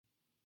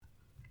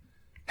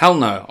Hell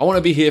no, I want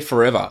to be here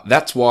forever.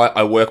 That's why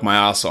I work my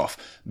ass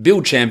off.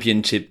 Build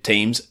championship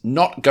teams,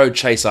 not go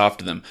chase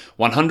after them.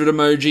 100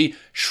 emoji,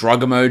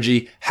 shrug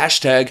emoji,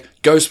 hashtag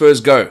Go Spurs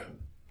Go.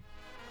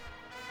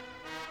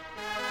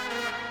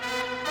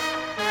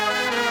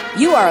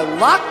 You are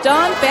Locked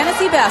On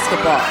Fantasy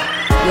Basketball,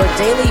 your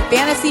daily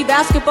fantasy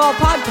basketball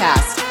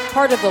podcast,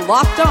 part of the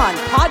Locked On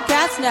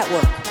Podcast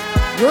Network,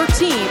 your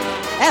team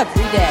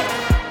every day.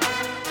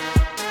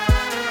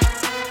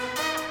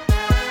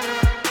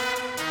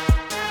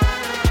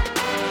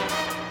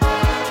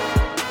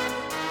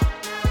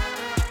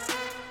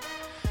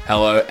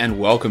 Hello and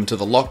welcome to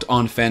the Locked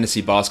On Fantasy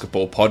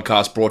Basketball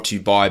podcast brought to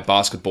you by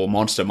Basketball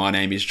Monster. My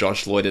name is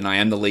Josh Lloyd and I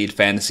am the lead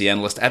fantasy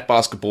analyst at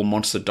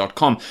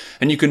basketballmonster.com,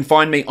 and you can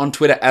find me on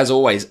Twitter as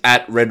always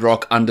at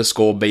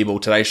redrock_Beeble.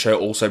 Today's show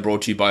also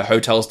brought to you by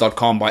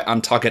Hotels.com, by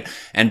Untuckit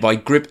and by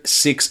Grip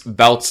 6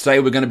 Belts. Today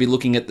we're going to be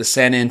looking at the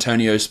San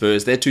Antonio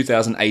Spurs, their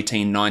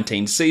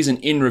 2018-19 season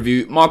in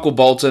review. Michael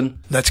Bolton.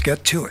 Let's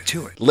get to it.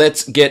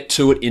 Let's get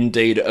to it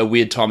indeed. A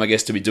weird time, I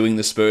guess, to be doing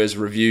the Spurs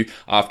review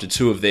after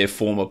two of their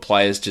former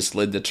players just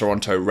led the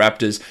Toronto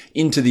Raptors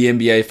into the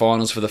NBA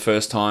Finals for the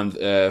first time,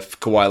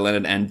 Kawhi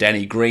Leonard and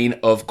Danny Green.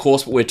 Of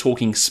course, but we're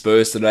talking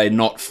Spurs today,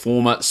 not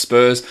former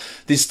Spurs.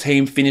 This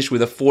team finished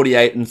with a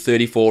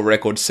 48-34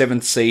 record,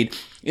 7th seed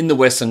in the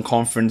Western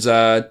Conference.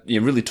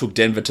 Really took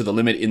Denver to the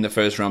limit in the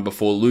first round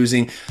before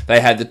losing. They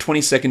had the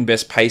 22nd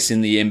best pace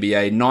in the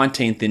NBA,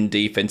 19th in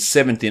defense,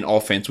 7th in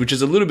offense, which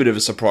is a little bit of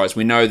a surprise.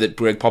 We know that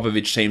Greg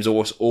Popovich teams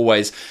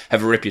always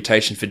have a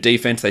reputation for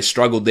defense. They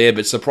struggled there,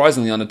 but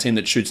surprisingly on a team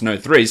that shoots no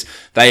threes,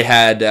 they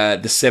had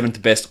the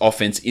 7th best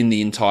offense in the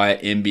entire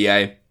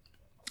NBA.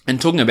 And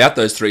talking about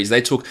those threes,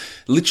 they took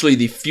literally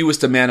the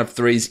fewest amount of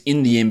threes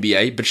in the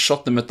NBA, but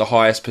shot them at the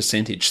highest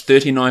percentage.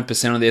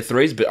 39% of their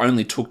threes, but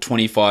only took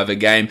 25 a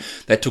game.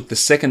 They took the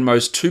second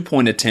most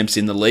two-point attempts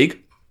in the league.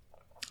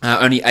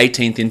 Only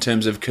 18th in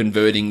terms of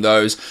converting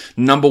those.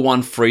 Number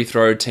one free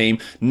throw team.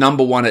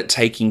 Number one at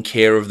taking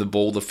care of the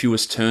ball. The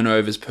fewest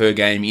turnovers per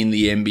game in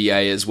the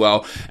NBA as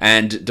well.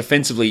 And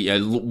defensively,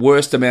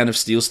 worst amount of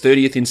steals.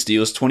 30th in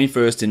steals.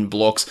 21st in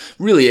blocks.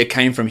 Really, it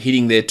came from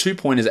hitting their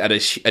two-pointers at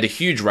a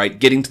huge rate.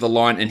 Getting to the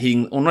line and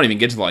hitting, or not even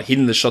getting to the line,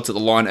 hitting the shots at the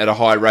line at a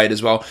high rate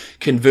as well.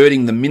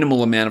 Converting the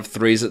minimal amount of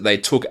threes that they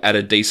took at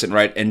a decent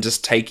rate. And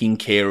just taking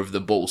care of the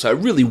ball. So a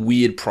really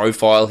weird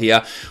profile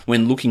here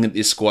when looking at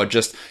this squad.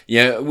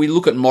 We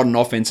look at modern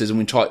offenses and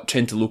we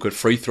tend to look at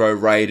free throw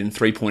rate and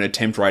three-point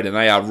attempt rate, and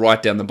they are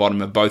right down the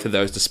bottom of both of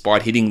those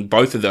despite hitting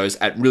both of those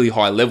at really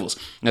high levels.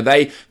 Now,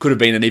 they could have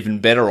been an even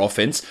better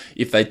offense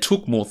if they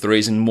took more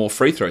threes and more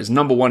free throws.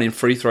 Number one in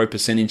free throw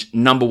percentage,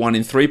 number one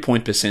in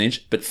three-point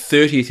percentage, but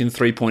 30th in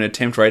three-point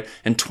attempt rate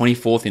and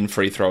 24th in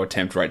free throw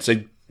attempt rate.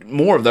 So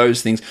more of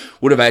those things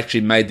would have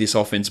actually made this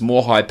offense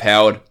more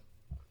high-powered.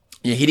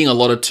 Hitting a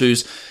lot of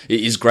twos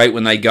is great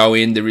when they go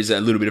in. There is a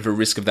little bit of a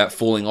risk of that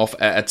falling off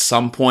at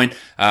some point.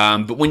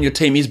 But when your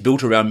team is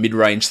built around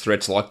mid-range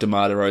threats like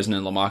DeMar DeRozan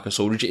and LaMarcus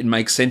Aldridge, it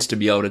makes sense to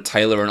be able to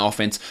tailor an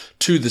offense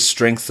to the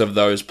strengths of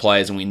those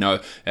players. And we know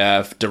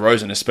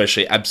DeRozan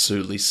especially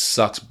absolutely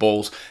sucks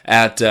balls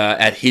at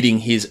hitting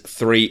his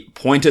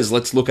three-pointers.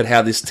 Let's look at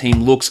how this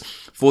team looks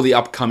for the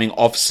upcoming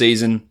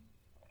off-season.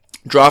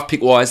 Draft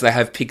pick-wise, they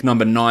have pick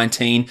number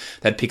 19.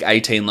 They had pick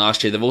 18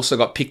 last year. They've also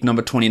got pick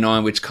number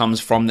 29, which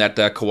comes from that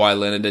Kawhi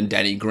Leonard and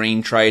Danny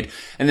Green trade.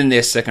 And then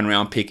their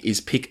second-round pick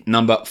is pick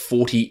number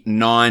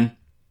 49.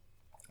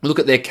 Look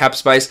at their cap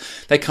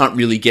space. They can't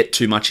really get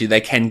too much here.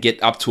 They can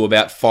get up to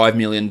about $5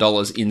 million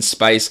in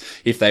space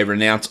if they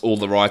renounce all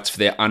the rights for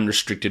their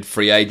unrestricted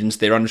free agents.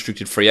 Their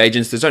unrestricted free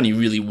agents, there's only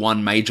really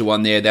one major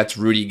one there. That's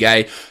Rudy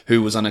Gay,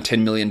 who was on a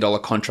 $10 million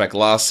contract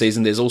last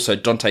season. There's also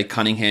Dante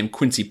Cunningham,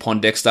 Quincy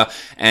Pondexter,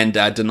 and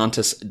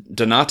Donatas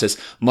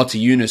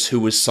Motiejunas, who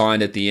was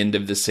signed at the end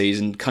of the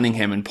season.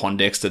 Cunningham and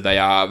Pondexter, they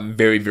are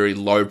very, very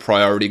low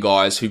priority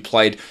guys who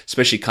played,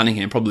 especially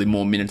Cunningham, probably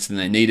more minutes than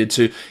they needed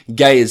to.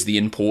 Gay is the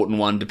important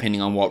one,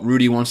 depending on what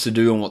Rudy wants to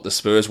do and what the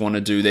Spurs want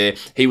to do there.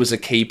 He was a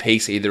key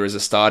piece either as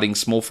a starting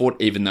small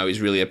forward, even though he's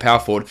really a power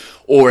forward,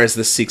 or as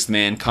the sixth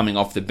man coming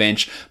off the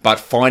bench. But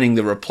finding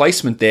the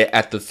replacement there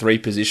at the 3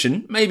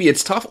 position, maybe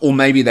it's tough, or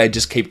maybe they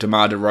just keep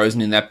DeMar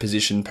DeRozan in that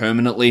position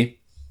permanently.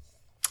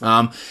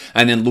 And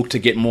then look to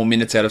get more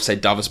minutes out of, say,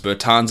 Davis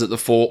Bertans at the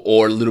 4,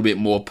 or a little bit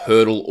more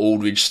Poeltl,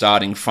 Aldridge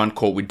starting front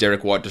court with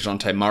Derek White,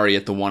 DeJounte Murray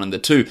at the 1 and the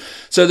 2.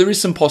 So there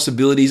is some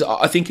possibilities.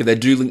 I think if they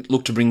do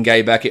look to bring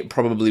Gay back, it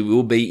probably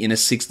will be in a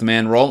 6th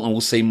man role, and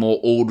we'll see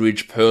more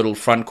Aldridge, Poeltl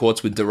front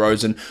courts with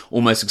DeRozan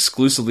almost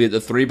exclusively at the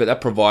 3, but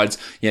that provides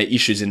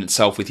issues in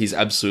itself with his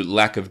absolute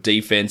lack of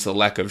defense, the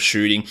lack of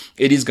shooting.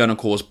 It is going to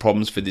cause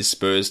problems for this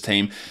Spurs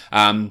team.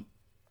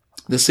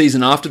 The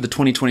season after, the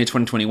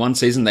 2020-2021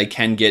 season, they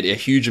can get a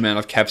huge amount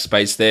of cap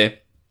space there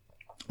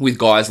with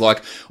guys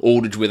like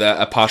Aldridge with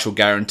a partial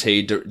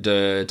guarantee.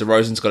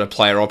 DeRozan's got a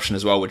player option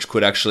as well, which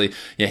could actually,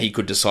 he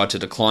could decide to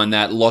decline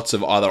that. Lots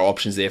of other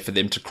options there for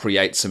them to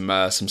create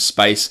some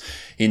space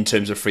in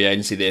terms of free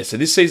agency there. So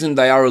this season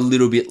they are a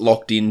little bit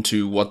locked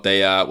into what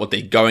they're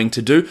going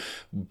to do.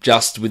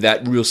 just with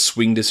that real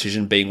swing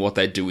decision being what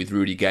they do with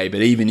Rudy Gay.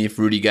 But even if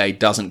Rudy Gay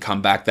doesn't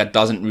come back, that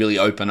doesn't really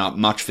open up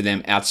much for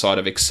them outside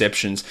of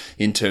exceptions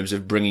in terms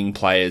of bringing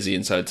players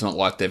in. So it's not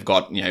like they've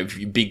got,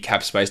 big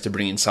cap space to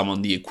bring in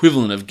someone the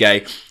equivalent of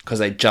Gay, because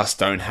they just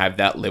don't have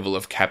that level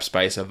of cap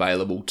space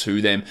available to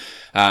them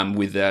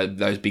with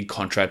those big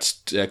contracts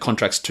to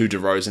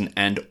DeRozan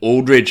and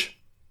Aldridge.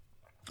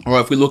 All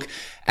right, if we look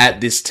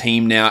at this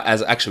team now,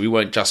 as actually we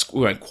won't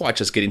quite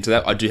just get into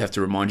that. I do have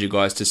to remind you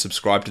guys to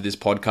subscribe to this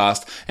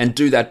podcast, and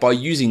do that by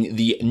using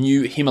the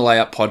new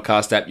Himalaya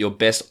podcast app, your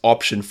best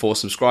option for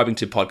subscribing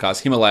to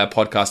podcasts. Himalaya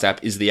podcast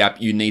app is the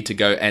app you need to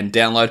go and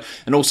download.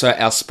 And also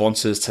our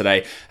sponsors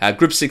today,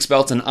 Grip 6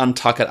 Belt and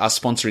Untuck It are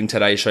sponsoring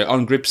today's show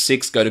on Grip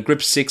 6. Go to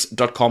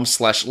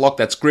grip6.com/lock.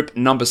 That's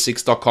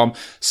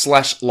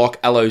grip6.com/lock,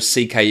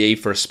 LOCKE,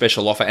 for a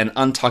special offer. And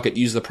Untuck It,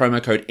 use the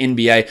promo code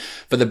NBA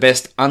for the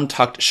best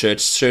untucked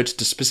shirts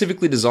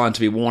specifically designed to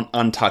be worn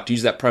untucked.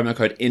 Use that promo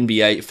code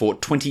NBA for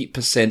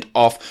 20%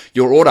 off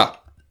your order.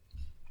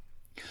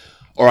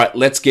 All right,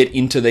 let's get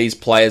into these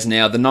players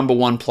now. The number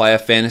one player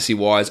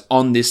fantasy-wise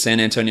on this San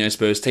Antonio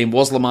Spurs team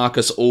was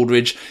LaMarcus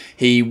Aldridge.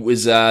 He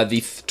was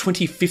the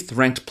 25th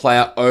ranked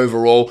player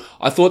overall.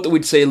 I thought that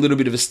we'd see a little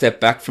bit of a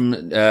step back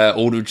from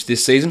Aldridge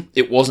this season.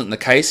 It wasn't the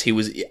case. He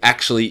was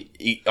actually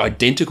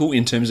identical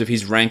in terms of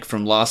his rank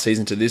from last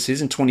season to this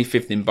season,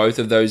 25th in both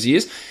of those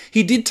years.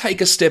 He did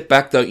take a step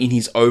back, though, in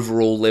his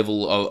overall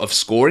level of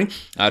scoring.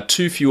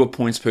 2 fewer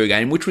points per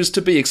game, which was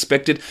to be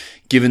expected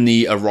given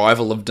the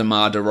arrival of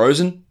DeMar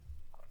DeRozan.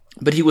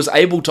 But he was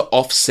able to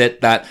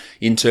offset that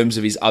in terms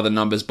of his other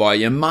numbers by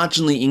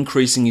marginally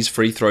increasing his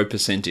free throw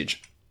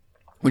percentage,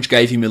 which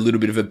gave him a little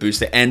bit of a boost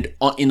there. And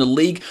in a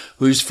league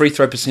whose free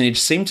throw percentage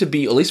seemed to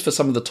be, at least for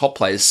some of the top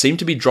players, seemed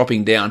to be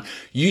dropping down,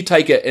 you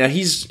take it. Now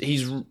his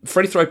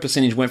free throw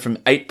percentage went from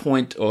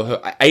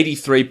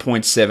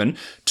 83.7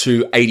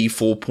 to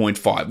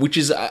 84.5, which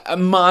is a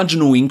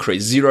marginal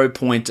increase,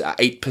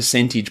 0.8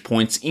 percentage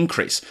points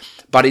increase.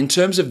 But in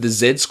terms of the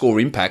Z-score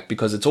impact,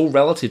 because it's all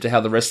relative to how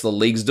the rest of the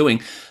league's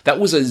doing, that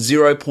was a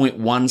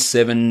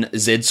 0.17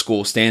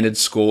 Z-score, standard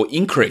score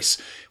increase,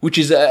 which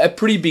is a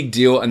pretty big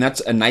deal, and that's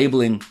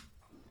enabling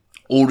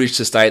Aldridge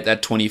to stay at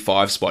that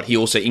 25 spot. He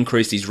also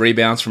increased his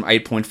rebounds from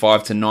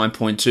 8.5 to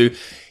 9.2,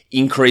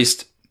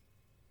 increased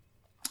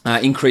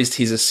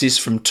his assists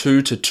from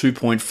 2 to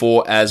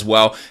 2.4 as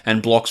well,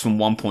 and blocks from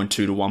 1.2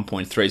 to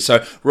 1.3.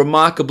 So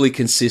remarkably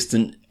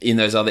consistent in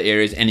those other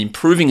areas and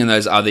improving in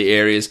those other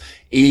areas,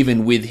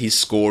 even with his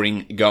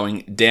scoring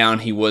going down.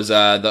 He was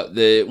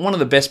the one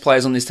of the best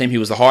players on this team. He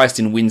was the highest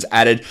in wins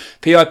added.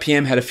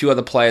 PIPM had a few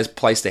other players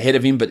placed ahead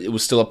of him, but it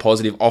was still a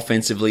positive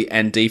offensively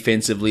and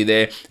defensively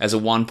there as a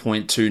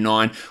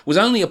 1.29. Was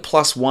only a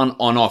 +1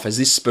 on-off, as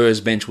this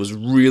Spurs bench was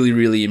really,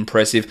 really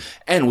impressive,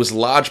 and was a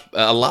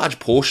large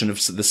portion of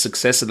the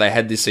success that they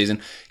had this season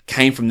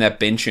came from that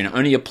bench unit.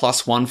 Only a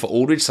 +1 for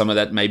Aldridge. Some of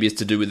that maybe is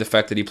to do with the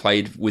fact that he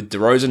played with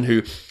DeRozan,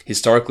 who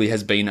historically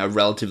has been a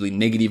relatively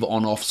negative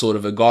on-off sort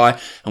of a guy,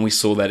 and we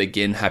saw that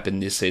again happen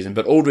this season.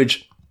 But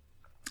Aldridge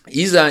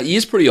he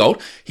is pretty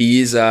old. He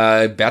is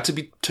about to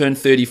be turned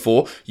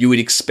 34. You would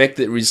expect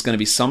that there is going to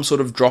be some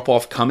sort of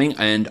drop-off coming,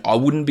 and I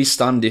wouldn't be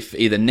stunned if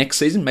either next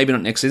season, maybe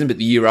not next season, but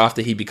the year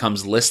after, he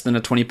becomes less than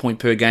a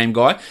 20-point-per-game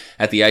guy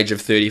at the age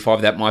of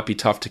 35. That might be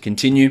tough to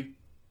continue.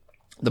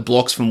 The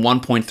blocks from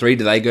 1.3,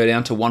 do they go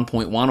down to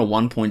 1.1 or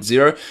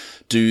 1.0?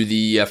 Do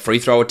the free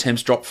throw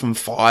attempts drop from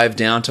 5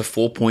 down to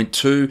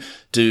 4.2?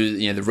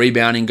 Do the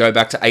rebounding go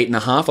back to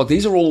 8.5? Like,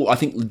 these are all, I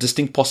think,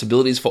 distinct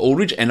possibilities for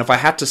Aldridge. And if I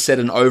had to set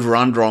an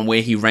over-under on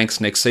where he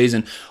ranks next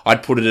season,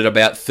 I'd put it at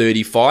about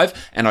 35,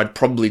 and I'd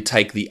probably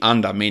take the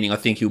under, meaning I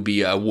think he'll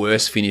be a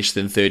worse finish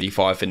than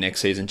 35 for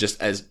next season,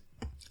 just as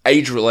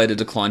age-related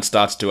decline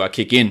starts to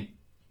kick in.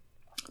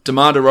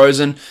 DeMar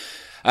DeRozan,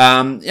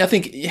 I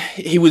think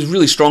he was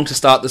really strong to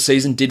start the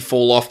season, did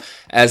fall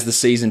off as the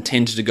season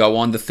tended to go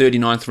on. The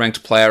 39th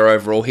ranked player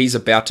overall, he's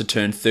about to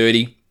turn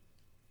 30.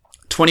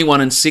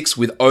 21-6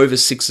 with over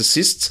 6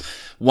 assists,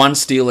 1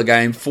 steal a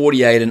game,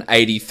 48 and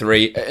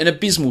 83, an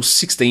abysmal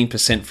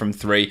 16% from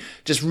 3.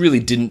 Just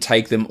really didn't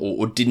take them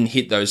or didn't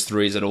hit those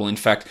threes at all. In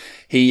fact,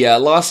 he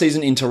last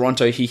season in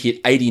Toronto, he hit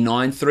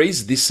 89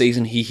 threes. This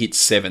season, he hit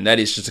 7. That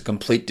is just a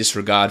complete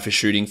disregard for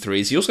shooting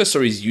threes. He also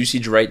saw his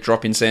usage rate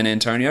drop in San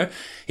Antonio.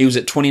 He was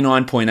at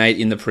 29.8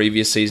 in the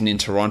previous season in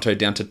Toronto,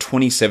 down to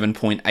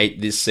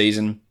 27.8 this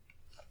season,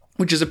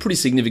 which is a pretty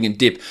significant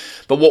dip.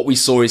 But what we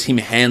saw is him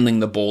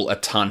handling the ball a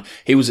ton.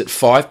 He was at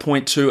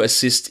 5.2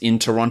 assists in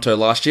Toronto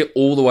last year,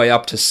 all the way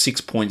up to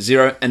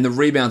 6.0, and the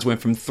rebounds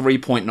went from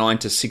 3.9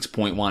 to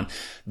 6.1.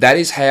 That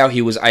is how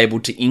he was able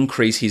to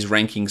increase his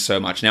ranking so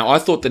much. Now, I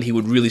thought that he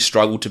would really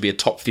struggle to be a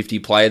top 50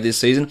 player this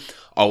season.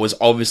 I was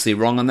obviously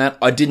wrong on that.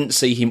 I didn't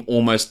see him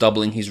almost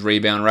doubling his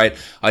rebound rate.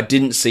 I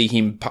didn't see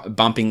him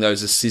bumping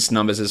those assist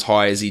numbers as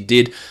high as he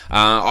did.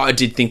 I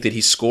did think that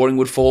his scoring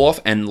would fall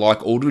off, and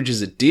like Aldridge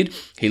as it did,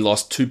 he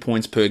lost 2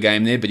 points per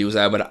game there, but he was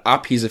able to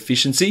up his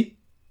efficiency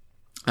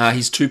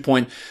His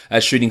 2-point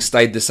shooting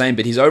stayed the same,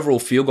 but his overall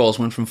field goals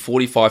went from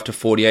 45 to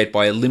 48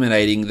 by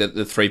eliminating the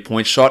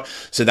 3-point shot.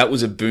 So that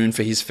was a boon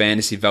for his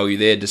fantasy value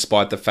there,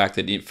 despite the fact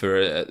that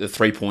for the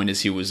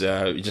 3-pointers, he was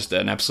just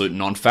an absolute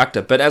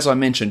non-factor. But as I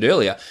mentioned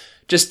earlier,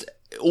 just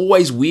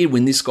always weird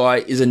when this guy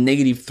is a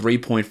negative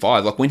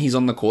 3.5. Like when he's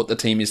on the court, the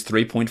team is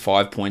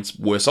 3.5 points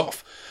worse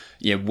off.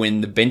 Yeah, when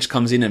the bench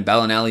comes in and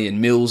Bellinelli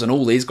and Mills and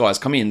all these guys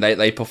come in,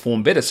 they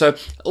perform better. So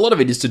a lot of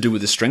it is to do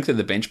with the strength of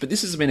the bench, but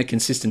this has been a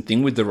consistent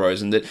thing with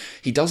DeRozan that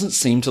he doesn't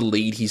seem to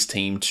lead his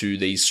team to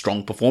these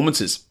strong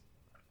performances.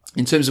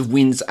 In terms of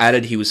wins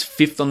added, he was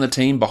 5th on the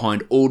team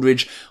behind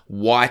Aldridge,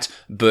 White,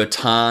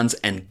 Bertans,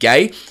 and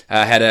Gay.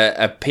 Had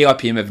a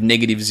PIPM of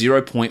negative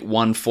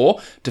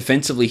 0.14.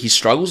 Defensively, he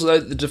struggles, though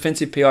the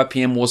defensive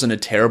PIPM wasn't a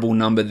terrible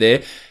number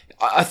there.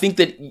 I think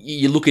that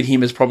you look at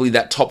him as probably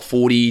that top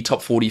 40,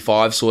 top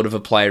 45 sort of a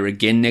player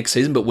again next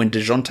season. But when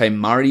DeJounte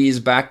Murray is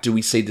back, do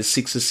we see the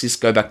 6 assists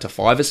go back to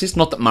 5 assists?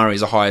 Not that Murray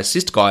is a high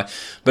assist guy,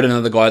 but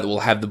another guy that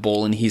will have the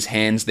ball in his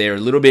hands there a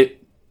little bit.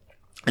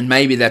 And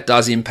maybe that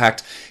does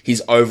impact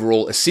his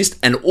overall assist.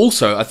 And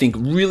also, I think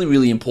really,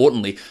 really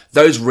importantly,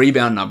 those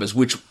rebound numbers,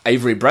 which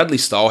Avery Bradley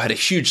style had a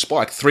huge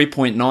spike,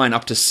 3.9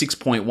 up to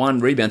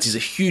 6.1 rebounds is a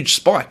huge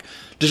spike.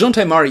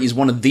 DeJounte Murray is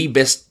one of the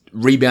best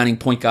rebounding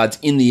point guards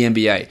in the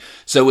NBA.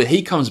 So when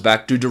he comes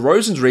back, do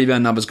DeRozan's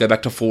rebound numbers go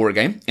back to 4 a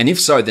game? And if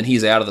so, then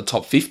he's out of the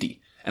top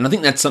 50. And I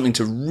think that's something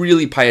to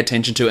really pay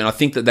attention to, and I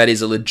think that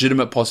is a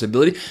legitimate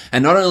possibility,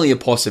 and not only a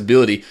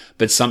possibility,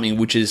 but something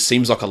which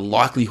seems like a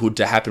likelihood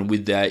to happen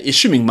with,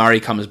 assuming Murray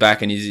comes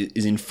back and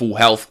is in full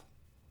health.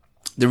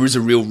 There is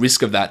a real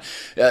risk of that.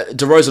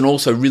 DeRozan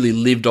also really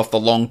lived off the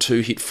long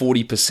two, hit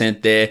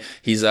 40% there.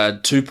 His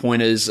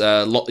 2-pointers,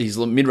 his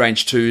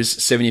mid-range twos,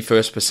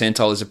 71st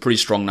percentile is a pretty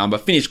strong number.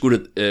 Finished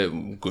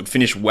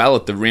finished well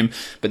at the rim,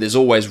 but there's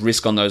always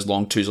risk on those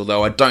long twos,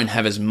 although I don't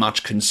have as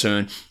much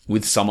concern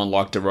with someone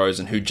like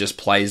DeRozan who just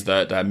plays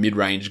the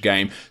mid-range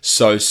game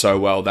so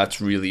well. That's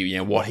really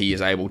what he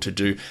is able to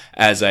do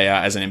as an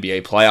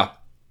NBA player.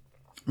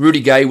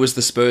 Rudy Gay was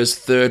the Spurs'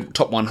 3rd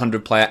top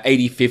 100 player,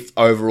 85th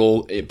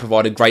overall. It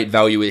provided great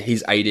value with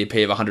his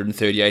ADP of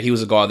 138. He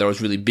was a guy that I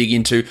was really big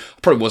into.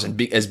 Probably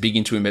wasn't as big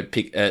into him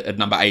at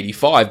number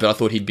 85, but I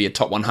thought he'd be a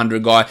top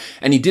 100 guy.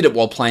 And he did it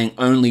while playing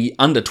only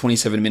under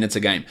 27 minutes a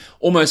game.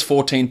 Almost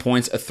 14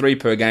 points, a 3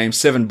 per game,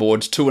 7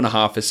 boards,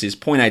 2.5 assists,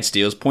 0.8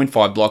 steals,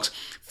 0.5 blocks,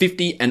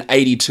 50 and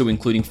 82,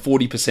 including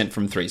 40%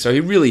 from 3. So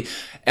he really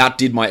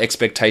outdid my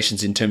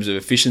expectations in terms of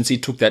efficiency,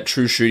 took that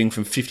true shooting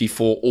from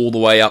 54 all the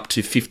way up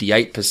to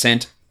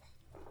 58%.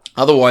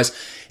 Otherwise,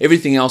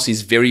 everything else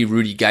is very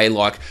Rudy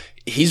Gay-like.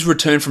 His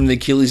return from the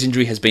Achilles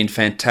injury has been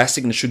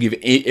fantastic, and it should give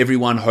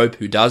everyone hope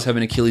who does have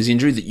an Achilles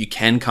injury that you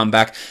can come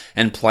back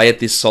and play at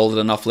this solid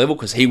enough level,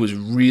 because he was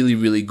really,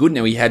 really good.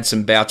 Now, he had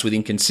some bouts with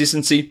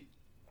inconsistency.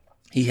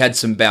 He had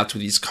some bouts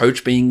with his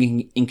coach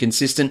being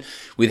inconsistent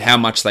with how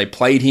much they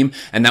played him,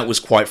 and that was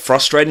quite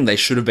frustrating. They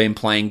should have been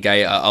playing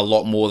Gay a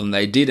lot more than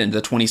they did, and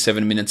the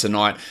 27 minutes a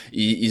night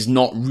is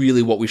not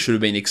really what we should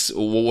have been,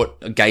 or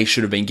what Gay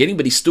should have been getting,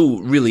 but he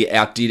still really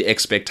outdid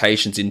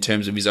expectations in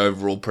terms of his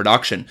overall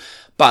production.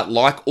 But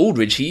like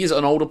Aldridge, he is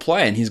an older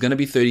player, and he's going to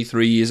be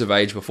 33 years of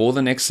age before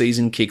the next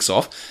season kicks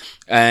off.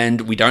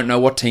 And we don't know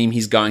what team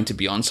he's going to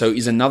be on. So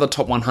is another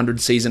top 100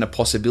 season a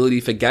possibility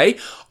for Gay?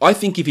 I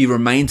think if he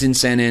remains in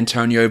San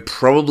Antonio,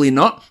 probably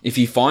not. If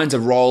he finds a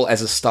role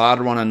as a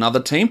starter on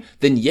another team,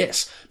 then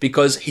yes,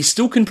 because he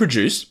still can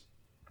produce.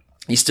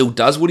 He still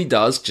does what he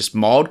does, just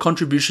mild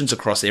contributions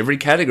across every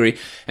category.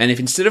 And if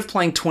instead of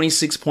playing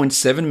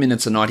 26.7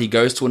 minutes a night, he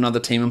goes to another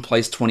team and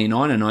plays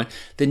 29 a night,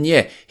 then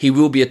yeah, he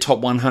will be a top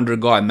 100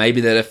 guy.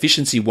 Maybe that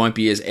efficiency won't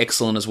be as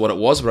excellent as what it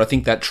was, but I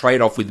think that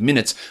trade-off with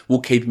minutes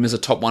will keep him as a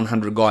top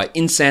 100 guy.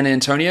 In San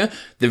Antonio,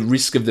 the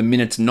risk of the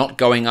minutes not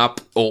going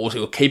up or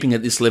keeping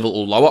at this level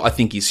or lower, I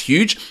think is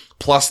huge.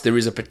 Plus, there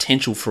is a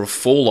potential for a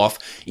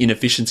fall-off in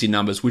efficiency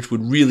numbers, which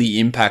would really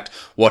impact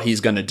what he's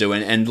going to do.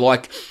 And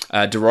like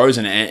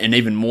DeRozan, and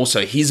even more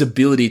so, his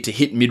ability to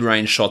hit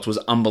mid-range shots was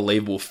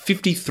unbelievable.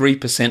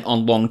 53%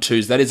 on long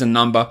twos. That is a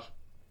number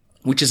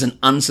which is an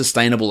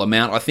unsustainable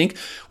amount, I think,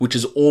 which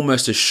is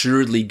almost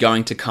assuredly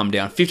going to come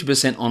down.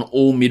 50% on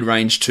all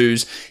mid-range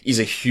twos is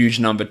a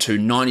huge number too.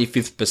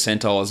 95th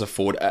percentile as a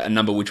forward, a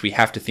number which we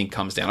have to think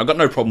comes down. I've got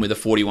no problem with a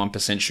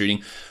 41%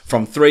 shooting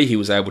from 3. He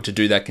was able to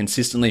do that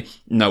consistently.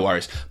 No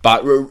worries.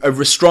 But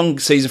a strong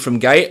season from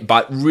Gay,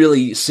 but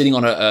really sitting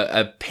on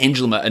a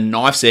pendulum, a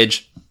knife's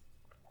edge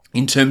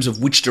in terms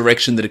of which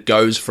direction that it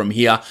goes from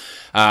here.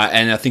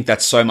 And I think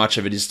that so much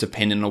of it is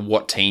dependent on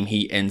what team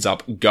he ends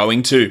up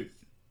going to.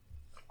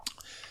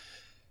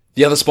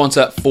 The other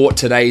sponsor for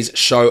today's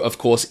show, of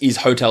course, is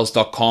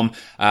Hotels.com.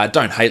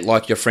 Don't hate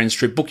like your friend's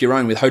trip. Book your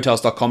own with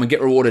Hotels.com and get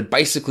rewarded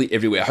basically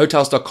everywhere.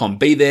 Hotels.com.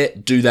 Be there,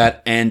 do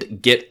that,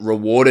 and get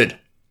rewarded.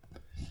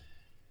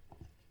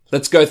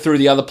 Let's go through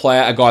the other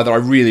player, a guy that I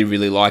really,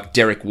 really like,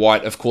 Derek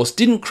White, of course.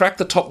 Didn't crack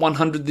the top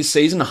 100 this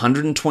season,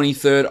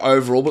 123rd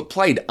overall, but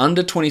played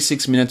under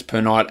 26 minutes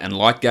per night, and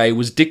like Gay,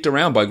 was dicked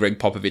around by Greg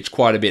Popovich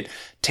quite a bit.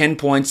 10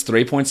 points,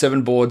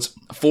 3.7 boards,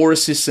 4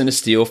 assists and a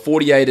steal,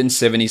 48 and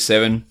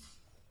 77.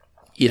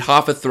 Hit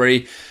half a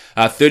three,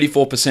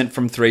 34%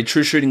 from three,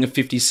 true shooting of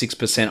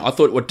 56%. I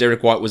thought what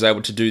Derek White was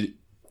able to do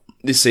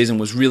this season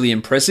was really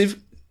impressive,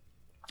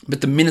 but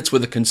the minutes were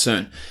the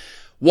concern.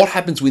 What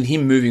happens with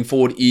him moving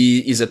forward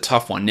is a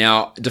tough one.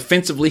 Now,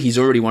 defensively, he's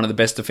already one of the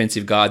best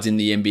defensive guards in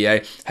the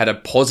NBA. Had a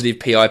positive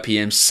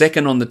PIPM,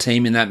 second on the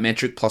team in that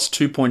metric, plus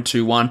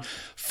 2.21,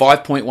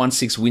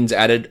 5.16 wins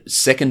added,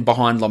 second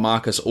behind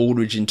LaMarcus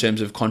Aldridge in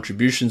terms of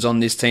contributions on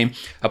this team,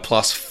 a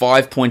plus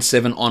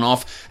 5.7 on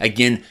off,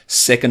 again,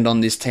 second on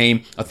this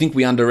team. I think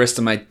we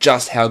underestimate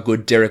just how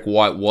good Derek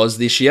White was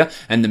this year,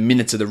 and the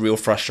minutes are the real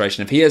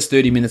frustration. If he has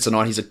 30 minutes a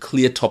night, he's a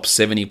clear top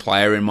 70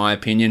 player in my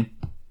opinion.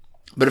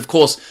 But of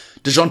course,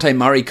 DeJounte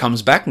Murray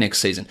comes back next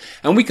season.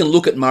 And we can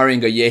look at Murray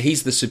and go, yeah,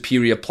 he's the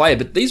superior player.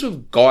 But these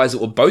were guys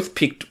that were both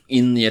picked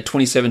in the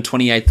 27th,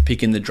 28th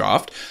pick in the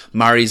draft.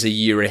 Murray's a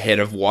year ahead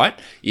of White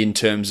in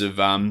terms of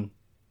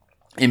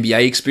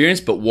NBA experience,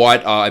 but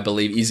White, I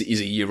believe, is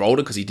a year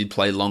older because he did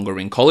play longer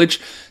in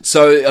college.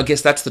 So I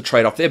guess that's the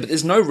trade-off there. But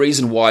there's no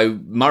reason why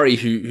Murray,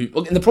 and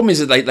the problem is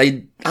that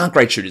they aren't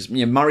great shooters.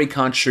 You know, Murray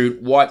can't shoot,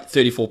 White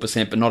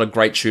 34%, but not a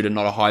great shooter,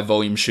 not a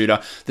high-volume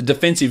shooter. The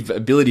defensive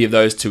ability of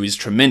those two is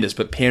tremendous,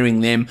 but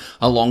pairing them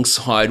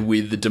alongside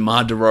with the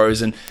DeMar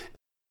DeRozan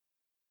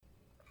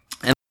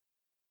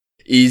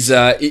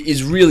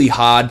is really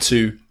hard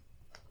to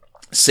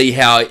see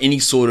how any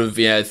sort of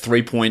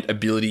three-point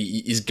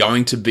ability is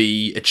going to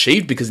be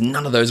achieved because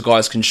none of those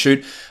guys can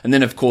shoot. And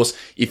then, of course,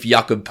 if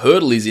Jakob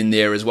Poeltl is in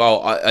there as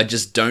well, I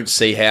just don't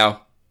see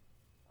how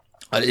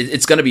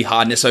it's going to be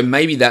hard. So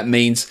maybe that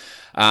means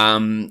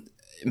that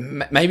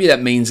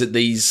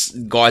these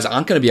guys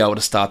aren't going to be able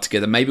to start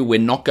together. Maybe we're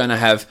not going to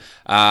have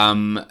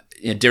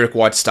Derek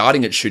White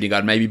starting at shooting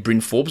guard. Maybe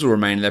Bryn Forbes will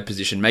remain in that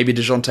position. Maybe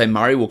DeJounte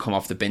Murray will come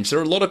off the bench. There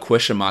are a lot of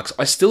question marks.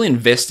 I still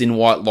invest in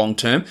White long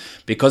term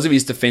because of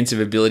his defensive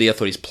ability. I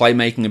thought his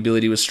playmaking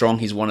ability was strong.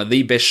 He's one of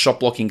the best shot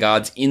blocking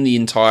guards in the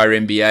entire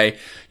NBA.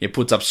 He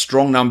puts up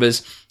strong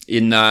numbers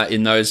in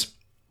those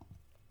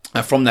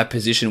from that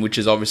position, which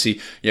is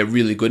obviously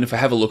really good. And if I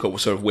have a look at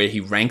sort of where he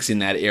ranks in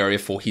that area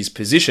for his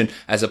position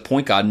as a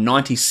point guard,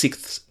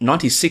 96th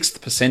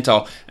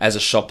percentile as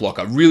a shot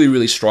blocker. Really,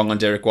 really strong on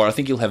Derek White. I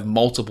think he'll have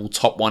multiple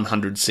top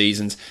 100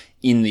 seasons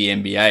in the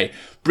NBA.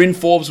 Bryn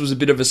Forbes was a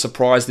bit of a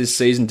surprise this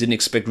season. Didn't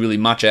expect really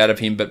much out of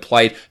him, but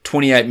played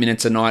 28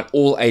 minutes a night,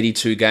 all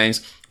 82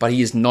 games. But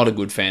he is not a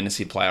good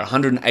fantasy player.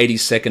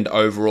 182nd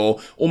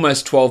overall,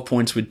 almost 12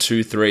 points with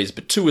 2 threes,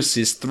 but 2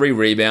 assists, 3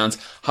 rebounds,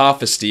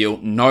 half a steal,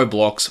 no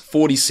blocks,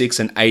 46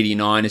 and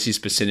 89 is his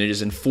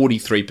percentages, and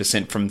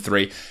 43% from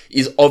 3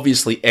 is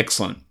obviously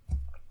excellent.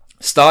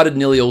 Started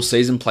nearly all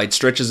season, played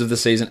stretches of the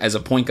season as a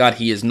point guard.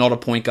 He is not a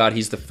point guard.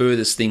 He's the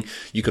furthest thing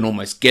you can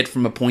almost get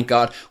from a point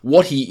guard.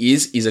 What he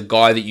is a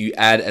guy that you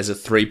add as a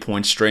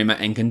 3-point streamer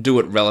and can do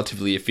it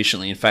relatively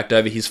efficiently. In fact,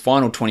 over his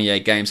final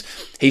 28 games,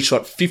 he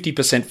shot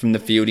 50% from the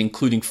field,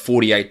 including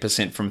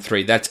 48% from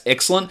 3. That's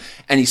excellent,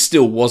 and he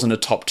still wasn't a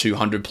top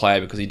 200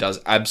 player because he does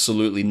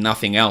absolutely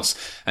nothing else,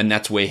 and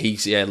that's where he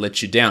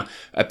lets you down.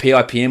 A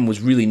PIPM was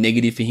really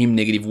negative for him,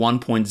 negative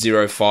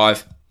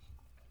 1.05.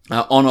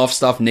 On-off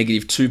stuff,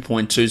 negative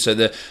 2.2. So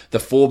the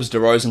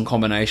Forbes-DeRozan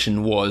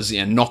combination was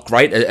not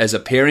great as a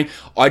pairing.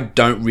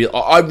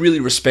 I really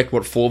respect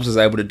what Forbes is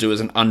able to do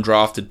as an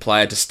undrafted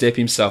player to step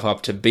himself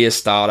up to be a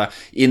starter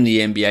in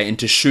the NBA and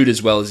to shoot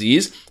as well as he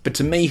is. But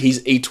to me,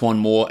 he's E'Twaun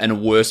Moore and a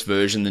worse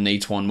version than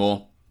E'Twaun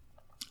Moore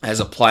as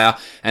a player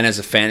and as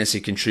a fantasy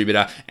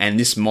contributor, and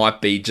this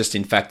might be just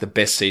in fact the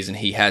best season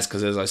he has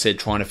because, as I said,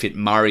 trying to fit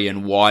Murray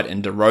and White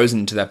and DeRozan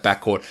into that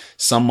backcourt,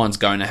 someone's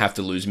going to have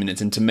to lose minutes.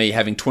 And to me,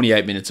 having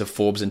 28 minutes of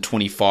Forbes and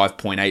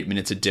 25.8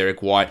 minutes of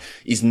Derek White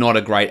is not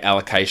a great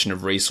allocation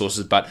of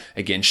resources. But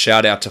again,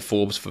 shout out to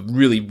Forbes for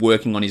really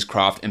working on his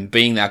craft and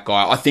being that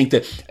guy. I think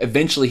that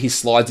eventually he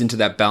slides into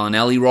that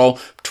Bellinelli role,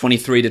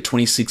 23 to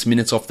 26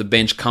 minutes off the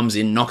bench, comes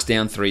in, knocks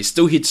down threes,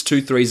 still hits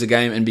 2 threes a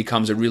game and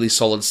becomes a really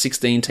solid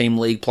 16-team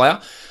league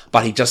player,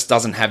 but he just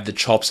doesn't have the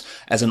chops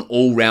as an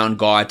all-round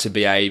guy to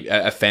be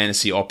a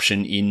fantasy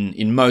option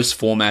in most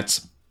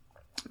formats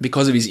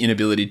because of his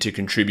inability to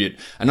contribute.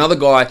 Another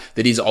guy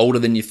that is older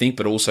than you think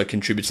but also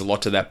contributes a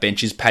lot to that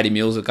bench is Patty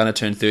Mills. They're going to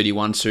turn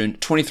 31 soon.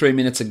 23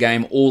 minutes a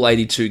game, all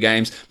 82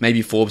 games.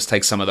 Maybe Forbes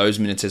takes some of those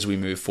minutes as we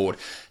move forward.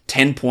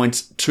 10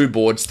 points, 2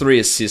 boards, 3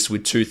 assists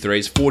with 2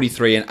 threes,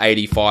 43 and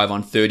 85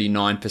 on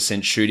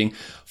 39% shooting.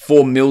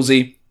 For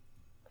Millsy,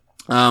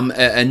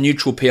 a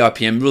neutral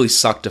PIPM, really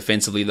sucked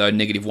defensively though,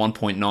 negative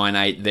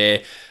 1.98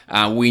 there.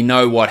 We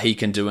know what he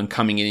can do, and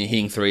coming in and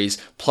hitting threes,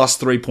 plus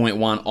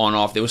 3.1 on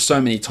off. There were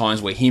so many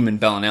times where him and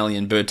Bellinelli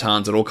and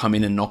Bertans would all come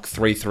in and knock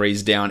 3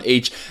 threes down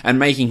each, and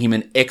making him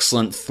an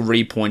excellent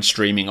 3-point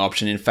streaming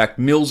option. In fact,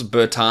 Mills,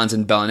 Bertans,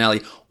 and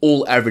Bellinelli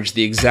all averaged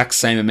the exact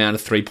same amount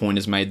of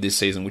 3-pointers made this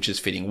season, which is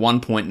fitting.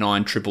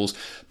 1.9 triples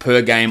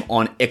per game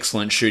on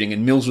excellent shooting.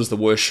 And Mills was the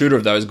worst shooter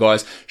of those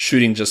guys,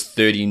 shooting just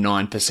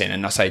 39%.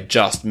 And I say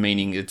just,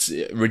 meaning it's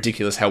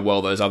ridiculous how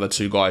well those other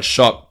two guys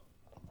shot.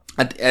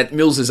 At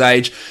Mills'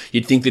 age,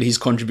 you'd think that his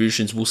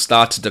contributions will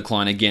start to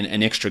decline again,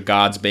 and extra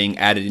guards being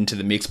added into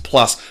the mix,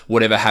 plus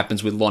whatever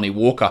happens with Lonnie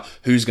Walker,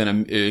 who's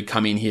going to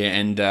come in here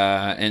and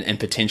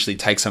potentially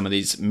take some of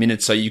these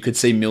minutes. So you could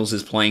see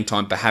Mills' playing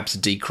time perhaps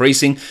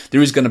decreasing.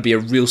 There is going to be a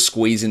real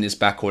squeeze in this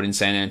backcourt in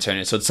San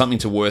Antonio, so it's something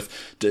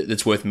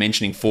that's worth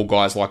mentioning for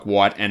guys like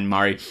White and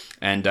Murray,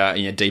 and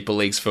deeper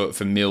leagues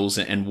for Mills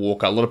and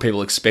Walker. A lot of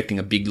people expecting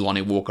a big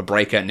Lonnie Walker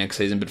breakout next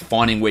season, but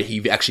finding where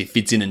he actually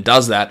fits in and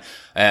does that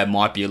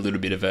might be a little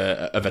bit of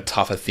a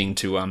tougher thing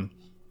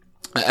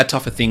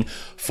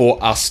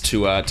for us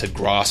to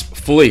grasp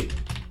fully.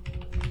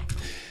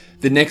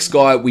 The next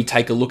guy we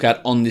take a look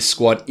at on this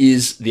squad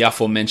is the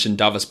aforementioned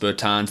Davis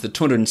Bertans, the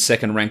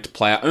 202nd ranked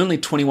player. Only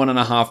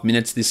 21.5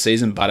 minutes this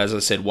season, but as I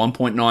said,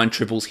 1.9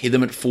 triples, hit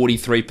them at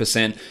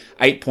 43%,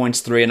 8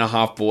 points,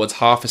 3.5 boards,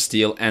 half a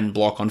steal and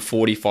block on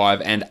 45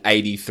 and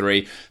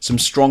 83. Some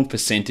strong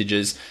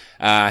percentages.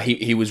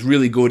 He was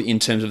really good in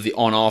terms of the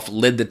on-off,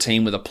 led the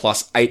team with a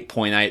plus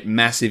 8.8,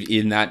 massive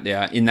in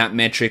that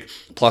metric,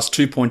 plus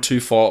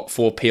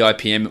 2.24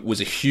 PIPM, was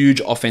a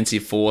huge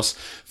offensive force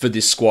for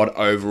this squad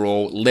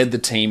overall, led the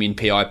team in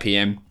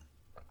PIPM.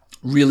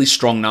 Really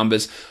strong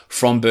numbers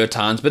from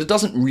Bertans, but it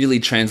doesn't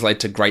really translate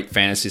to great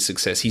fantasy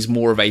success. He's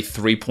more of a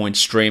 3-point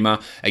streamer.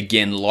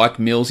 Again, like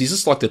Mills, he's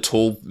just like the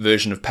tall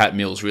version of Pat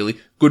Mills, really.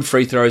 Good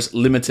free throws,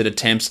 limited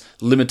attempts,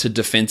 limited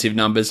defensive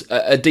numbers,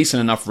 a decent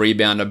enough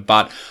rebounder,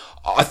 but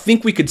I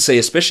think we could see,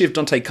 especially if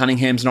Dante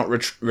Cunningham's not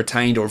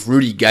retained or if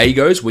Rudy Gay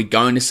goes, we're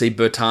going to see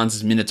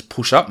Bertans' minutes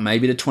push up,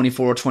 maybe to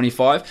 24 or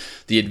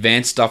 25. The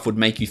advanced stuff would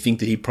make you think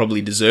that he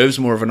probably deserves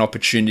more of an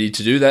opportunity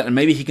to do that, and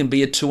maybe he can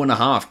be a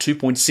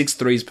 2.5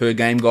 threes per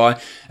game guy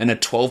and a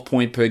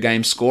 12-point per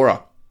game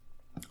scorer.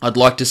 I'd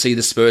like to see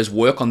the Spurs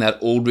work on that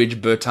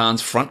Aldridge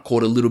Bertans front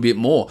court a little bit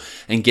more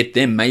and get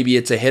them. Maybe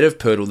it's ahead of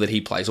Poeltl that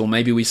he plays, or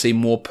maybe we see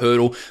more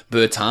Poeltl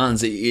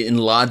Bertans in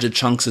larger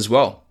chunks as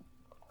well.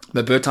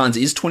 But Bertans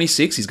is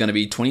 26. He's going to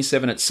be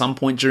 27 at some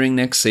point during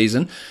next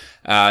season.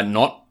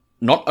 Not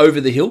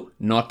over the hill,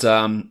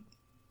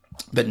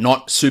 but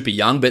not super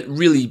young, but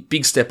really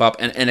big step up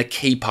and a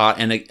key part.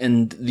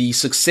 And the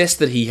success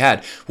that he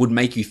had would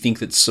make you think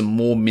that some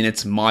more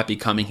minutes might be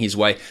coming his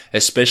way,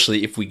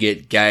 especially if we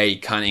get Gay,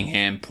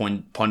 Cunningham,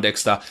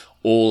 Pondexter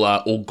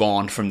all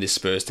gone from this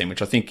Spurs team,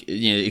 which I think,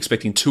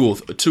 expecting two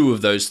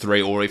of those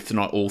three, or if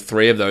not all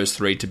three of those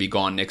three, to be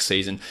gone next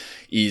season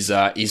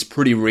is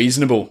pretty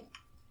reasonable.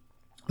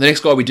 The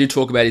next guy we do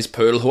talk about is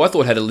Poeltl, who I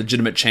thought had a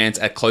legitimate chance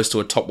at close to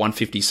a top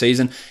 150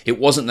 season. It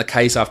wasn't the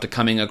case after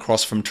coming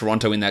across from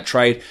Toronto in that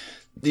trade.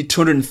 The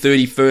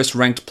 231st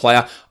ranked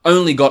player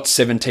only got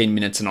 17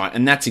 minutes a night,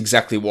 and that's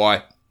exactly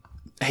why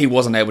he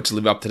wasn't able to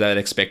live up to that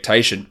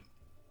expectation.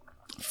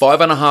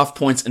 5.5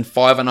 points and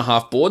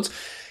 5.5 boards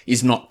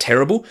is not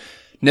terrible.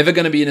 Never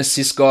going to be an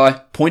assist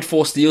guy.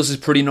 0.4 steals is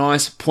pretty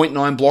nice.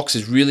 0.9 blocks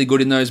is really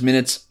good in those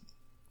minutes.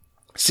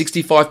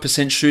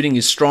 65% shooting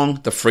is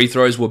strong. The free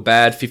throws were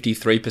bad,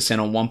 53%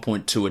 on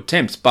 1.2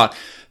 attempts, but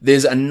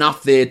there's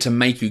enough there to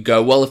make you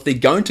go, well, if they're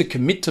going to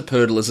commit to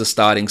Poeltl as a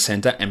starting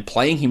center and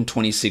playing him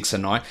 26 a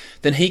night,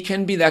 then he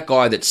can be that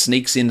guy that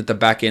sneaks in at the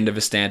back end of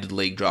a standard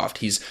league draft.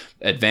 His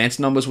advanced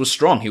numbers were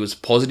strong. He was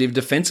positive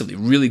defensively,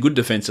 really good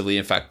defensively,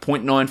 in fact.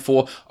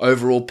 0.94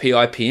 overall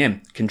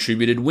PIPM,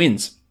 contributed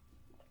wins.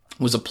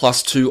 Was a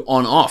 +2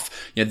 on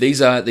off.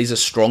 These are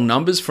strong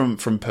numbers from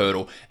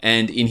Poeltl,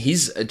 and in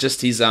his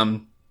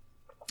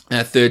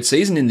third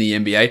season in the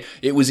NBA,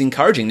 it was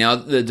encouraging. Now,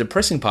 the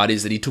depressing part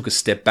is that he took a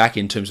step back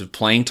in terms of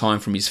playing time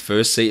from his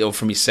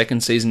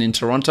second season in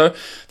Toronto.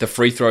 The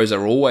free throws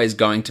are always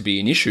going to be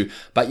an issue,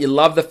 but you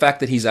love the fact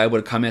that he's able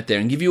to come out there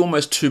and give you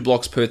almost 2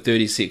 blocks per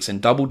 36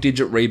 and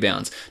double-digit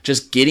rebounds,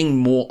 just getting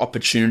more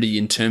opportunity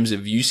in terms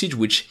of usage,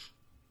 which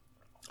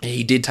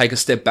he did take a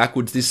step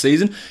backwards this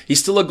season. He's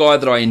still a guy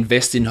that I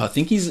invest in. I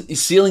think his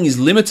ceiling is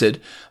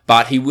limited,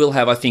 but he will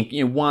have, I think,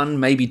 one,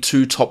 maybe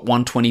 2 top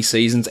 120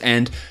 seasons,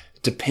 and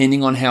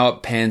depending on how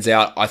it pans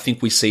out, I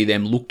think we see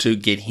them look to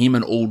get him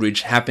and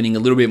Aldridge happening a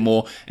little bit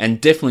more,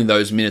 and definitely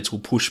those minutes will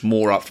push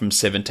more up from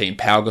 17.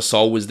 Pau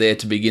Gasol was there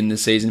to begin the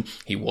season.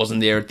 He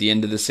wasn't there at the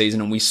end of the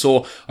season, and we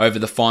saw over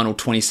the final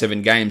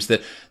 27 games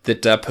that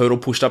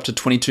Poeltl pushed up to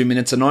 22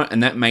 minutes a night,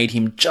 and that made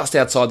him just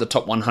outside the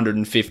top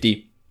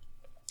 150.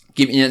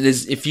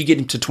 If you get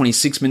him to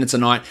 26 minutes a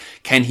night,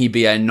 can he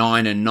be a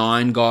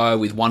 9-9 guy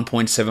with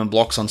 1.7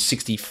 blocks on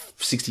 60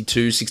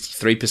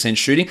 63%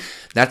 shooting.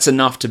 That's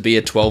enough to be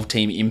a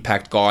 12-team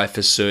impact guy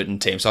for certain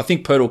teams. So I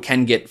think Poeltl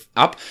can get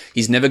up.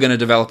 He's never going to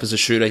develop as a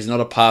shooter. He's not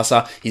a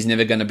passer. He's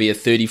never going to be a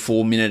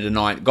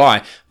 34-minute-a-night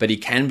guy, but he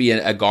can be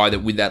a guy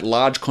that with that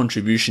large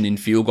contribution in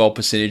field goal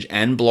percentage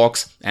and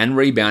blocks and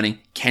rebounding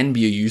can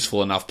be a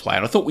useful enough player.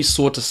 And I thought we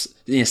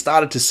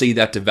started to see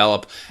that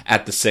develop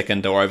at the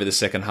second or over the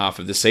second half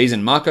of the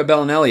season. Marco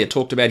Bellinelli, I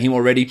talked about him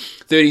already,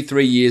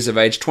 33 years of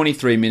age,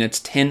 23 minutes,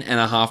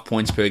 10.5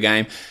 points per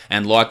game,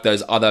 and like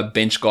those other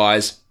bench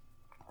guys,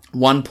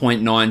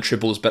 1.9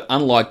 triples, but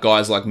unlike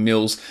guys like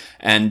Mills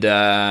and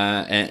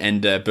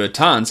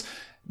Bertans,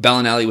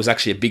 Bellinelli was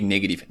actually a big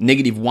negative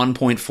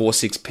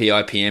 1.46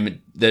 PIPM,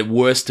 the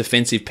worst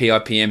defensive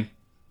PIPM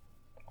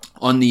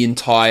on the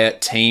entire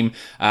team.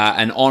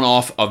 An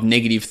on-off of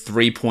negative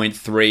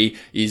 3.3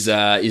 is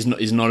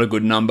not a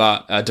good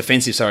number.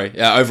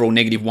 Overall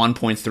negative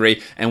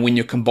 1.3. And when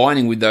you're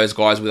combining with those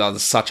guys with other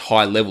such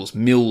high levels,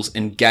 Mills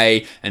and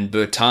Gay and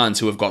Bertans,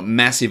 who have got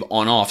massive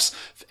on-offs,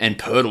 and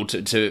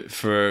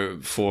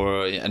Poeltl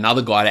for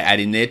another guy to add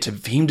in there,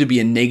 for him to be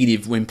a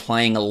negative when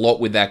playing a lot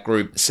with that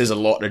group says a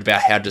lot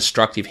about how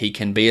destructive he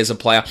can be as a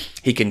player.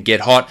 He can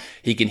get hot,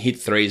 he can hit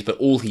threes, but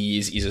all he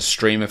is a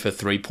streamer for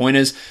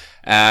 3-pointers.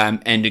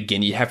 And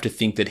again, you have to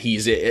think that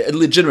he's a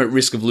legitimate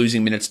risk of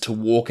losing minutes to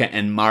Walker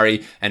and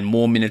Murray and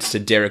more minutes to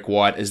Derek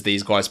White as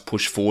these guys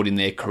push forward in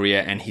their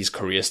career and his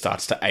career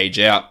starts to age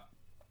out.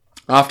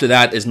 After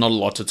that, there's not a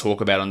lot to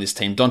talk about on this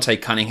team. Dante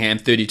Cunningham,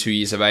 32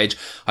 years of age.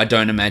 I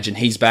don't imagine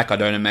he's back. I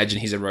don't imagine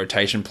he's a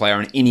rotation player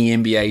on any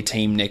NBA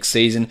team next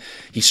season.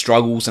 He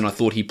struggles, and I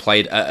thought he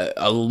played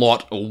a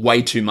lot, or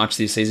way too much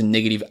this season.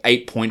 Negative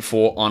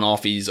 8.4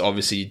 on-off is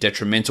obviously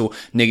detrimental.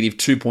 Negative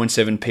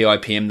 2.7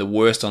 PIPM, the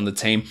worst on the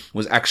team,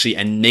 was actually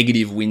a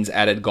negative wins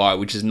added guy,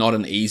 which is not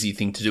an easy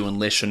thing to do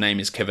unless your name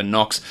is Kevin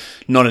Knox.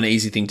 Not an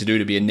easy thing to do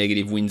to be a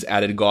negative wins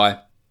added guy.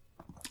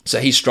 So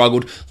he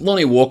struggled.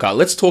 Lonnie Walker,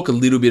 let's talk a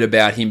little bit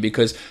about him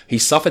because he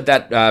suffered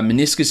that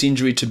meniscus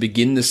injury to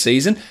begin the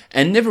season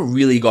and never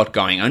really got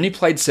going. Only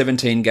played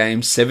 17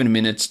 games, 7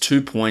 minutes,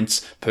 2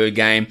 points per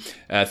game,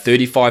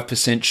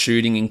 35%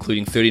 shooting,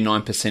 including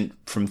 39%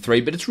 from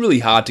 3. But it's really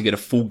hard to get a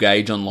full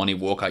gauge on Lonnie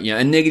Walker.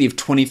 A negative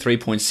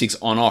 23.6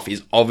 on-off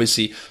is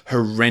obviously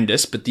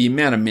horrendous, but the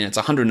amount of minutes,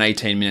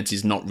 118 minutes,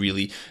 is not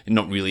really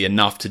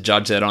enough to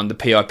judge that on. The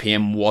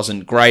PIPM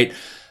wasn't great.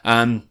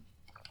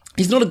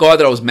 He's not a guy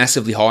that I was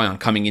massively high on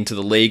coming into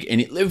the league.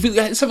 And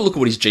let's have a look at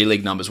what his G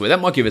League numbers were. That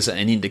might give us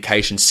an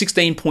indication.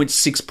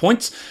 16.6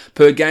 points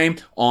per game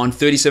on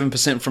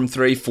 37% from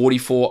 3,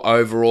 44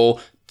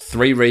 overall,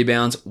 3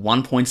 rebounds,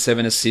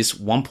 1.7 assists,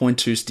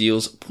 1.2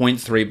 steals,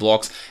 0.3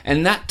 blocks.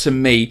 And that, to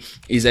me,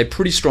 is a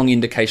pretty strong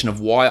indication of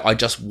why I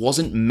just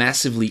wasn't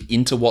massively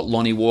into what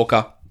Lonnie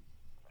Walker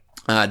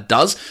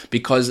does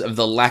because of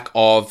the lack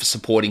of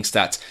supporting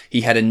stats.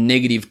 He had a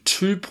negative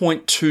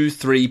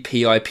 2.23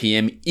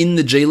 PIPM in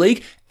the G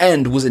League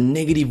and was a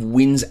negative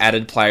wins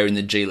added player in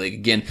the G League.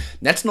 Again,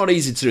 that's not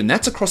easy to do, and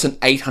that's across an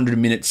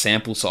 800-minute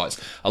sample size.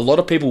 A lot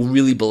of people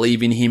really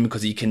believe in him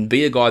because he can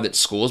be a guy that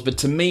scores, but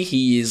to me,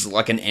 he is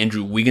like an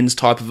Andrew Wiggins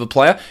type of a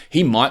player.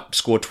 He might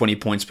score 20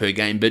 points per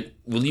game, but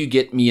will you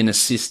get me an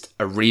assist,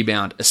 a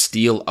rebound, a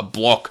steal, a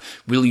block?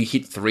 Will you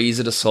hit threes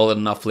at a solid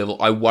enough level?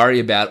 I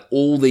worry about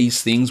all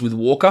these things with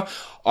Walker.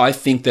 I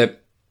think that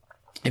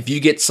if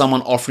you get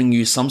someone offering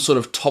you some sort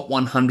of top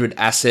 100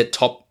 asset,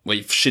 top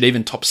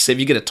 7,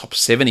 you get a top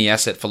 70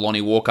 asset for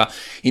Lonnie Walker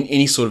in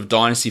any sort of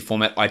dynasty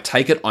format, I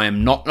take it.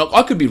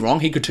 I could be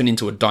wrong. He could turn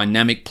into a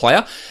dynamic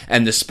player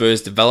and the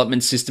Spurs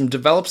development system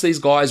develops these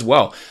guys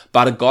well.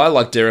 But a guy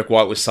like Derek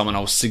White was someone I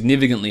was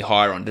significantly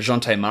higher on.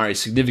 DeJounte Murray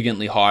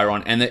significantly higher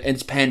on, and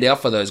it's panned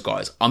out for those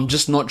guys. I'm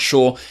just not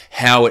sure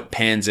how it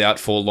pans out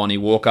for Lonnie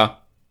Walker.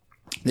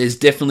 There's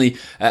definitely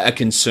a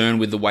concern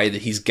with the way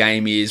that his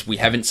game is. We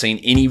haven't seen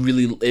any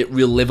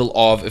real level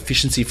of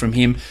efficiency from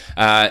him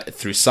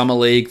through Summer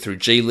League, through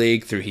G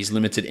League, through his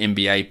limited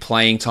NBA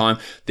playing time.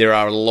 There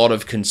are a lot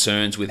of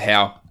concerns with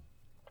how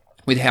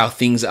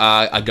things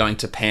are going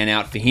to pan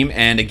out for him.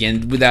 And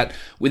again, with that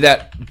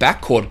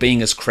backcourt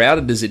being as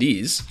crowded as it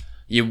is,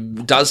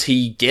 does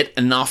he get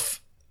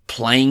enough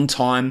playing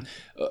time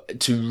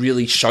to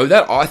really show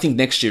that? I think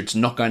next year it's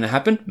not going to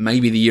happen.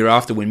 Maybe the year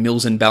after when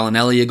Mills and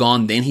Bellinelli are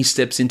gone, then he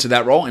steps into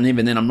that role. And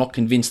even then, I'm not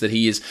convinced that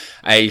he is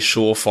a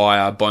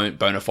surefire,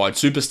 bona fide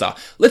superstar.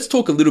 Let's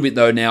talk a little bit,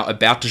 though, now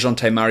about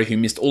DeJounte Murray, who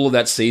missed all of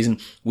that season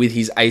with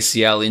his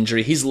ACL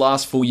injury. His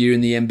last full year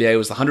in the NBA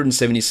was the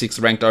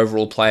 176th ranked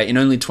overall player in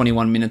only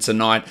 21 minutes a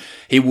night.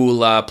 He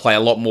will play a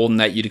lot more than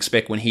that you'd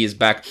expect when he is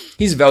back.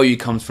 His value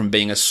comes from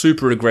being a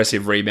super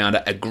aggressive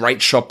rebounder, a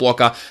great shot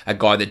blocker, a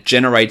guy that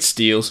generates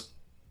steals.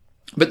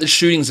 But the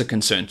shooting's a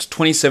concern.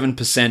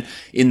 27%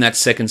 in that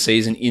second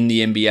season in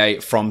the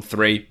NBA from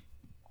 3.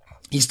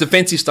 his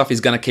defensive stuff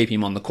is going to keep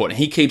him on the court. And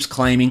he keeps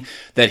claiming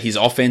that his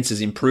offense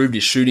has improved,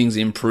 his shooting's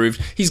improved.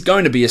 He's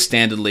going to be a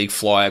standard league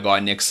flyer guy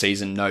next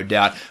season, no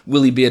doubt.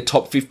 Will he be a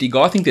top 50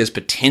 guy? I think there's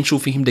potential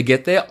for him to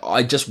get there.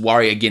 I just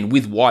worry again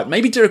with White.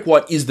 Maybe Derek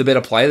White is the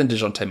better player than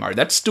DeJounte Murray.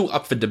 That's still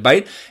up for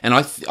debate. And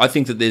I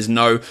think that there's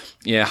no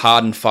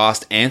hard and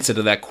fast answer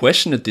to that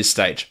question at this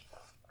stage.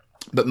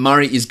 But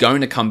Murray is going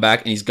to come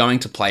back and he's going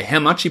to play. How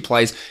much he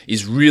plays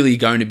is really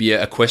going to be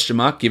a question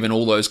mark, given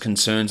all those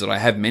concerns that I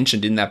have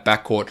mentioned in that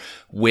backcourt,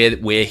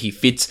 where he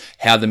fits,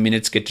 how the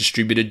minutes get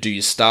distributed. Do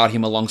you start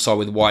him alongside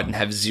with White and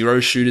have zero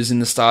shooters in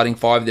the starting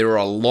five? There are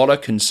a lot of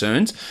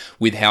concerns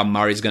with how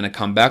Murray's going to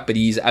come back, but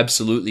he's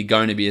absolutely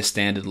going to be a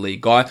standard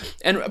league guy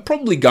and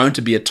probably going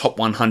to be a top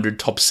 100,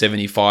 top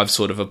 75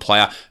 sort of a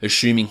player,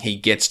 assuming he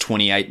gets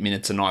 28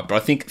 minutes a night. But I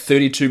think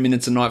 32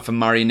 minutes a night for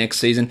Murray next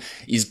season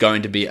is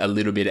going to be a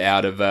little bit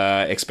out of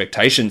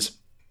expectations.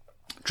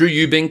 Drew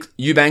Eubanks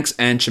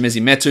and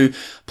Chimezie Metu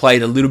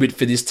played a little bit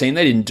for this team.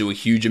 They didn't do a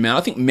huge amount.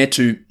 I think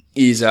Metu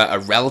is a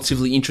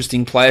relatively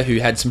interesting player who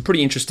had some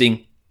pretty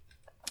interesting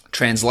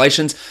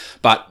translations,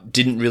 but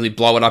didn't really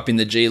blow it up in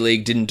the G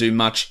League, didn't do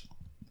much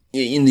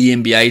in the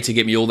NBA to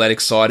get me all that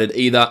excited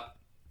either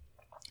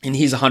in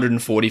his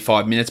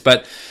 145 minutes.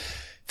 But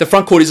the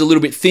front court is a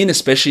little bit thin,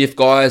 especially if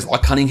guys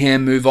like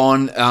Cunningham move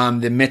on.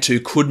 Then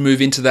Metu could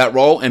move into that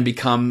role and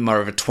become more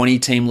of a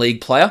 20-team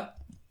league player.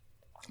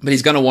 But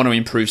he's going to want to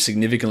improve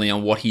significantly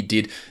on what he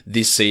did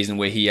this season,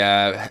 where he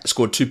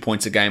scored 2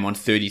 points a game on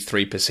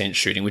 33%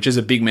 shooting, which is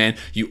a big man.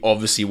 You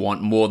obviously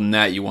want more than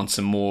that. You want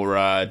some more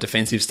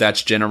defensive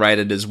stats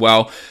generated as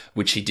well,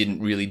 which he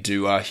didn't really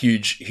do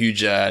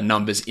huge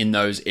numbers in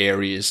those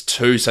areas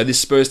too. So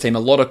this Spurs team, a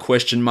lot of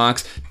question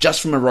marks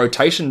just from a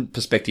rotation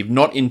perspective,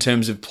 not in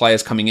terms of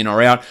players coming in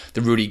or out.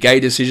 The Rudy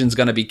Gay decision is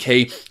going to be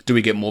key. Do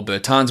we get more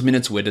Bertans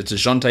minutes? Where does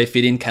DeJounte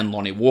fit in? Can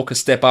Lonnie Walker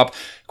step up?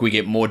 Can we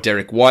get more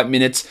Derek White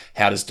minutes?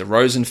 How does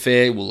DeRozan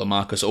fare? Will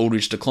LaMarcus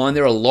Aldridge decline?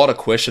 There are a lot of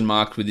question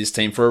marks with this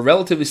team. For a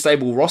relatively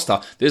stable roster,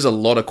 there's a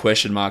lot of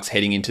question marks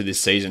heading into this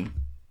season.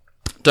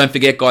 Don't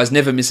forget, guys,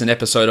 never miss an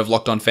episode of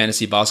Locked On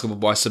Fantasy Basketball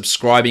by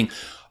subscribing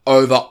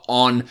over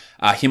on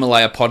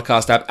Himalaya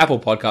Podcast app, Apple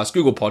Podcasts,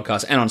 Google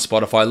Podcasts, and on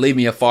Spotify. Leave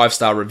me a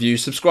 5-star review.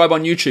 Subscribe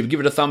on YouTube. Give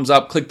it a thumbs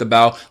up. Click the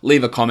bell.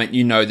 Leave a comment.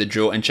 You know the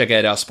drill. And check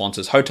out our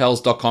sponsors,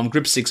 Hotels.com,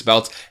 Grip 6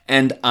 Belts,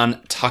 and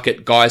Untuck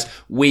It. Guys,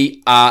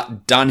 we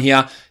are done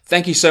here.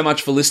 Thank you so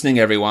much for listening,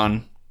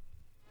 everyone.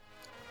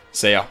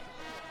 See ya.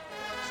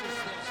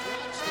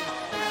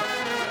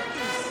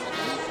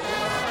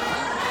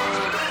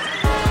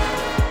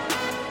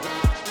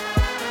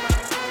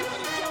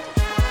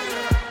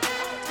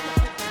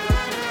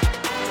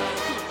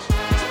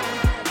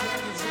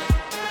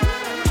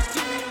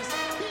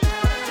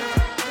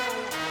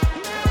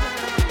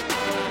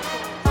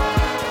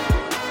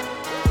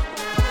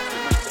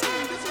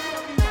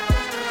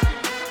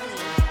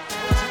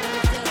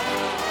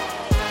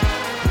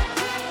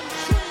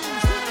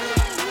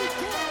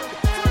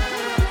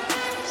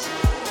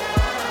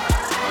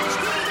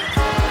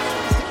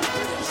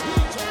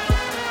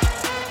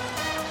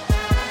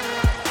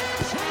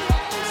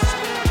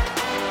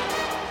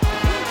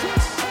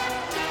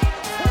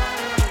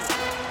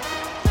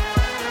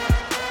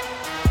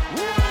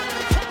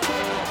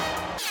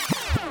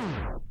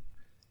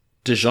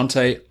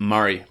 DeJounte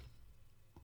Murray.